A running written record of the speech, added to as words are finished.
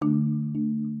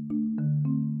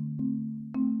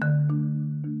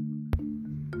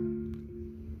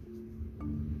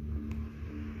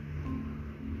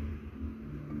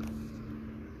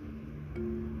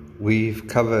We've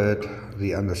covered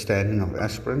the understanding of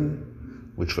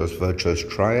aspirin, which was Virchow's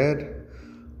triad.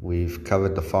 We've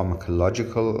covered the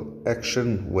pharmacological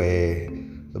action, where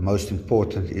the most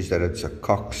important is that it's a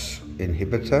COX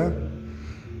inhibitor.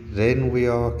 Then we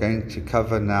are going to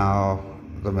cover now,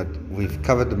 we've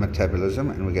covered the metabolism,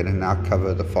 and we're going to now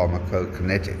cover the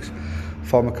pharmacokinetics.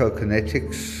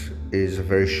 Pharmacokinetics is a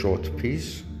very short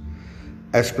piece.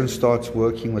 Aspirin starts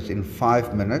working within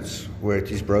 5 minutes, where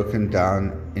it is broken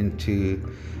down into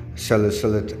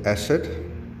salicylic acid.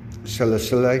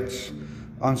 Salicylate's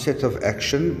onset of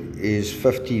action is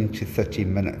 15 to 30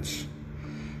 minutes.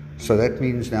 So that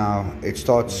means now it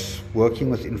starts working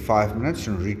within 5 minutes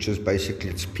and reaches basically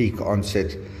its peak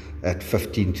onset at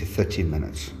 15 to 30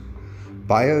 minutes.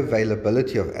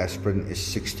 Bioavailability of aspirin is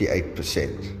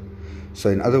 68%. So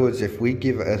in other words, if we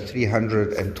give a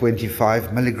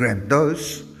 325 milligram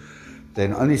dose,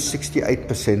 then only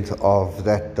 68% of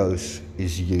that dose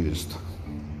is used.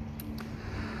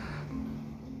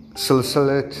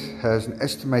 Salicylate has an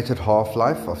estimated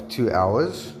half-life of 2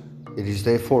 hours. It is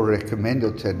therefore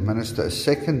recommended to administer a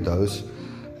second dose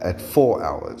at 4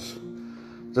 hours.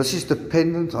 This is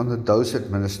dependent on the dose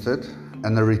administered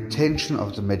and the retention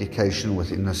of the medication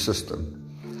within the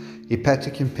system.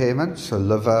 Hepatic impairment, so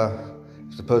liver,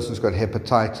 if the person's got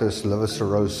hepatitis, liver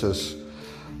cirrhosis,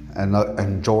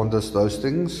 and jaundice, those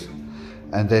things.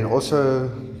 And then also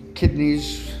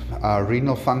kidneys,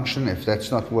 renal function, if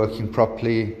that's not working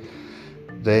properly,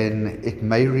 then it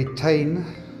may retain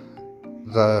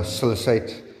the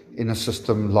salicylate in a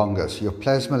system longer. So your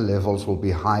plasma levels will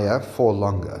be higher for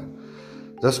longer.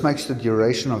 This makes the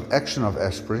duration of action of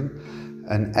aspirin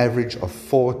an average of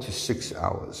 4 to 6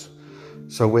 hours.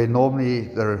 So where normally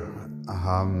the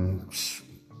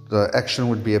action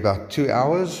would be about 2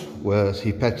 hours, with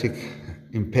hepatic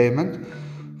impairment,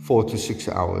 4 to 6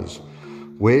 hours.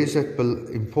 Where is that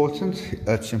important?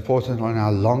 It's important on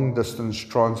our long distance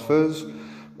transfers,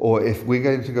 or if we're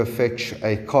going to go fetch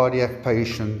a cardiac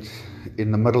patient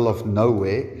in the middle of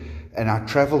nowhere and our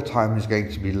travel time is going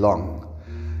to be long.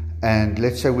 And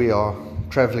let's say we are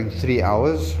traveling 3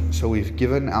 hours, so we've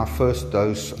given our first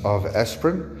dose of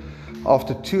aspirin.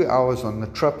 After 2 hours on the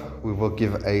trip, we will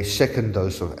give a second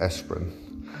dose of aspirin.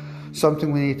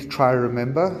 Something we need to try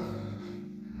remember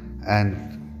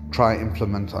and try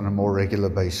implement on a more regular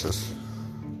basis.